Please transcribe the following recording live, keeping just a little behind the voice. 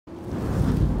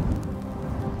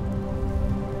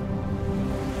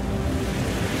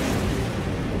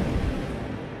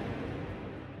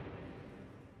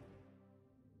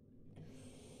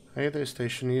Hey there,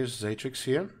 Stationeers, Zatrix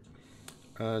here.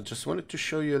 Just wanted to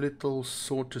show you a little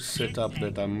sorter setup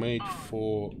that I made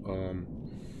for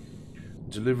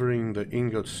delivering the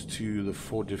ingots to the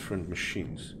 4 different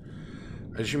machines.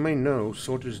 As you may know,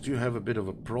 sorters do have a bit of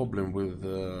a problem with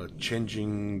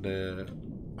changing the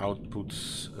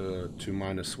outputs to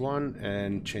 -1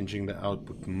 and changing the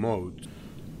output mode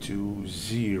to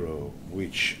 0,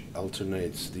 which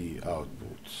alternates the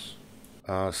outputs.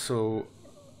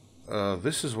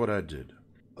 This is what I did.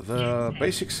 The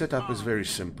basic setup is very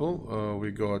simple.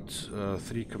 We got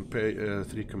three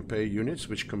compare units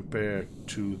which compare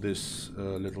to this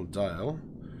little dial,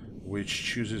 which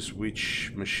chooses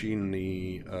which machine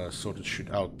the sorter should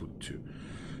output to,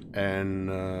 and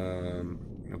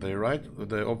they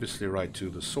obviously write to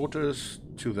the sorters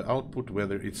to the output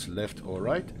whether it's left or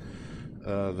right.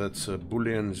 That's a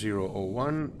boolean 0 or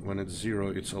 1. When it's 0,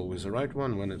 it's always the right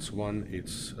one. When it's 1,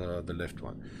 it's the left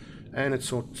one. And it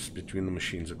sorts between the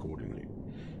machines accordingly.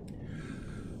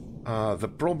 The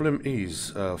problem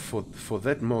is, for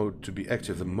that mode to be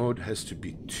active, the mode has to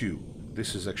be 2.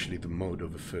 This is actually the mode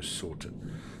of the first sorter.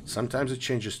 Sometimes it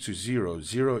changes to 0.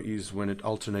 0 is when it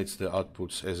alternates the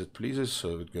outputs as it pleases,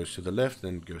 so it goes to the left,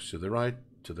 then it goes to the right,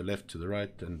 to the left, to the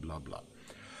right, and blah blah.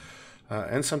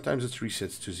 And sometimes it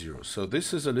resets to 0. So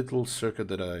this is a little circuit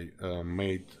that I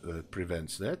made that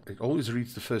prevents that. It always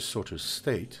reads the first sorter's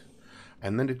state,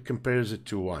 and then it compares it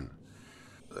to 1.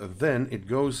 Then it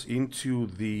goes into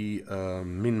the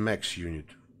min-max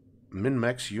unit.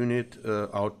 Min-max unit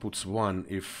outputs 1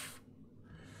 if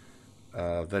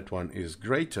that one is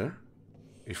greater,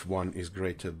 if 1 is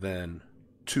greater than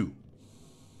 2.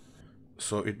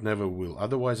 So it never will,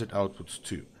 otherwise it outputs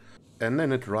 2. And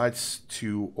then it writes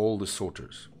to all the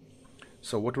sorters.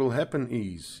 So what will happen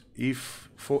is, if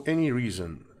for any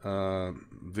reason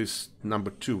this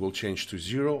number 2 will change to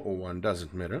 0 or 1,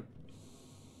 doesn't matter,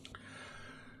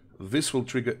 this will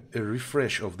trigger a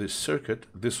refresh of this circuit.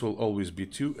 This will always be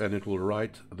 2, and it will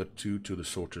write the 2 to the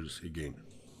sorters again.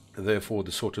 Therefore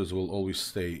the sorters will always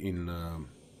stay in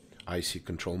IC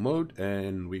control mode,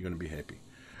 and we're going to be happy.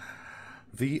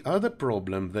 The other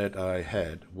problem that I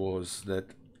had was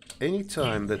that any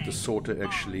time that the sorter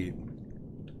actually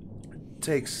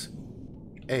takes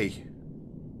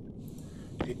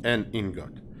an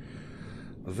ingot,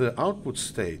 the output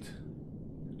state,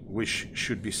 which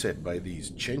should be set by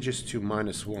these, changes to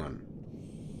 -1.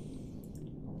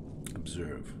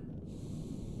 Observe.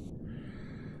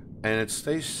 And it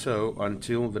stays so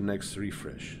until the next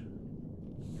refresh.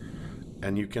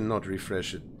 And you cannot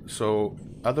refresh it. So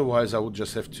otherwise I would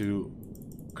just have to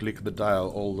click the dial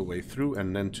all the way through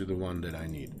and then to the one that I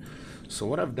need. So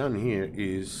what I've done here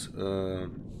is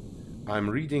I'm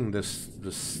reading the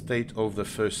state of the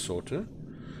first sorter,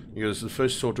 because the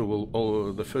first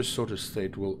sorter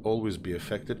state will always be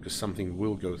affected because something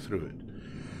will go through it.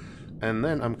 And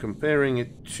then I'm comparing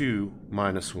it to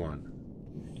 -1.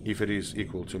 If it is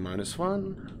equal to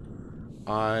 -1,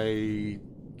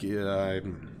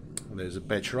 there's a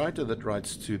batch writer that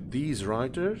writes to these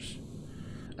writers,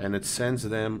 and it sends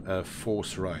them a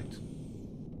force write,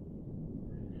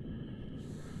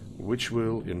 which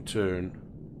will in turn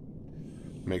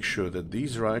make sure that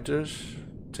these writers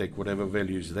take whatever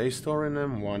values they store in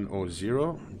them, 1 or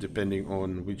 0, depending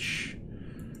on which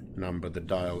number the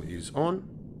dial is on,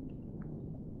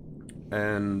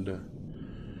 and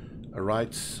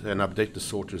writes and update the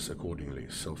sorters accordingly.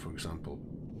 So for example,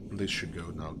 this should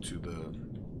go now to the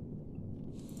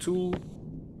tool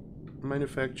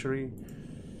manufacturer,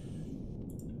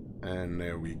 and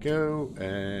there we go,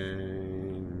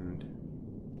 and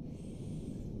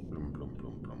blum, blum,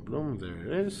 blum, blum, blum, there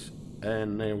it is,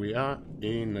 and there we are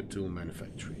in the tool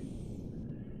manufacturer.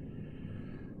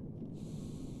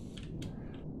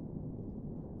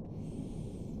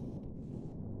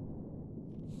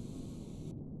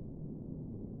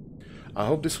 I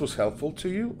hope this was helpful to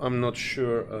you. I'm not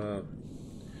sure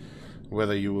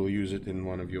whether you will use it in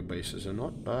one of your bases or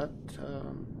not, but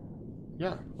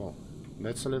yeah, well,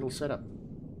 that's a little setup.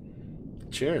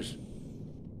 Cheers.